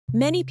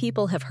Many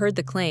people have heard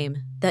the claim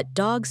that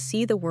dogs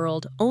see the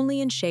world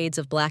only in shades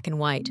of black and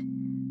white.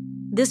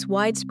 This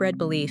widespread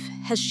belief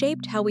has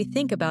shaped how we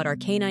think about our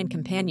canine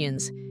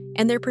companions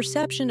and their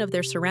perception of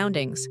their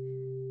surroundings.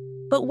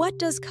 But what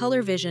does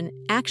color vision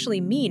actually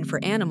mean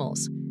for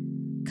animals?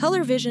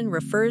 Color vision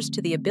refers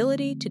to the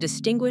ability to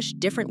distinguish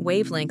different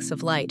wavelengths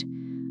of light,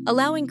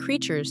 allowing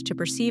creatures to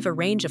perceive a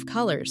range of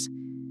colors.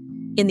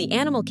 In the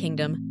animal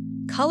kingdom,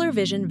 color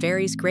vision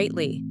varies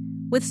greatly,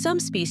 with some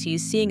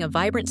species seeing a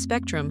vibrant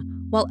spectrum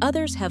while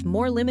others have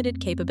more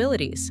limited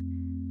capabilities.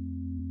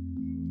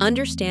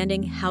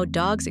 Understanding how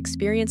dogs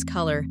experience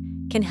color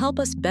can help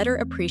us better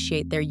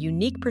appreciate their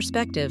unique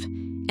perspective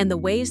and the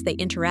ways they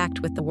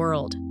interact with the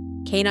world.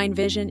 Canine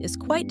vision is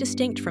quite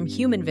distinct from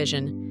human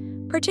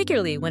vision,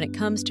 particularly when it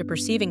comes to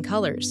perceiving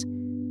colors.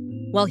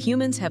 While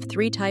humans have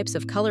 3 types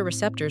of color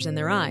receptors in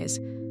their eyes,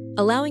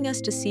 allowing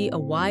us to see a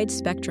wide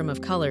spectrum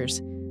of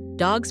colors,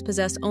 dogs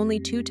possess only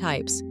 2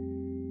 types.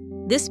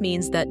 This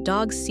means that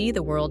dogs see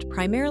the world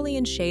primarily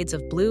in shades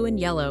of blue and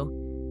yellow,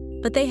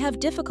 but they have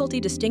difficulty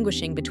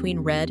distinguishing between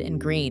red and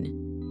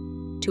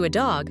green. To a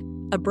dog,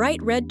 a bright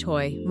red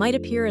toy might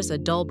appear as a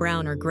dull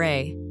brown or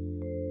gray.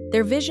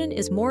 Their vision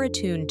is more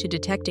attuned to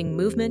detecting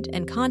movement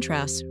and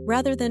contrasts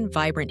rather than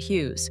vibrant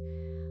hues.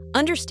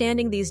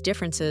 Understanding these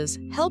differences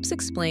helps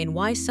explain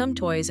why some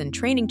toys and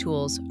training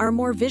tools are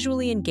more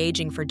visually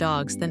engaging for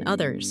dogs than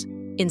others.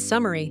 In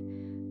summary,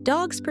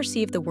 dogs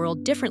perceive the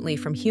world differently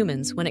from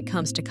humans when it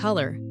comes to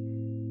color.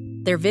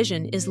 Their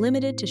vision is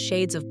limited to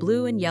shades of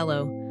blue and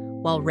yellow,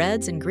 while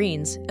reds and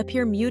greens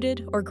appear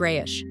muted or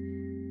grayish.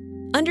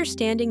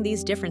 Understanding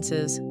these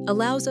differences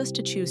allows us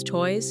to choose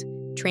toys,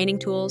 training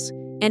tools,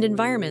 and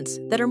environments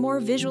that are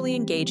more visually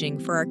engaging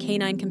for our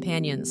canine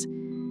companions.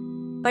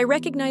 By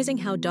recognizing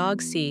how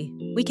dogs see,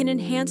 we can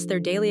enhance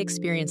their daily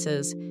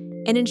experiences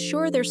and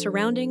ensure their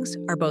surroundings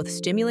are both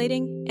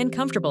stimulating and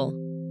comfortable.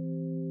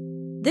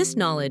 This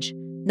knowledge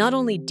not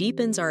only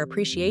deepens our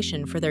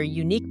appreciation for their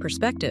unique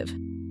perspective,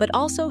 but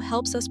also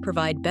helps us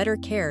provide better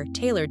care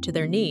tailored to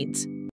their needs.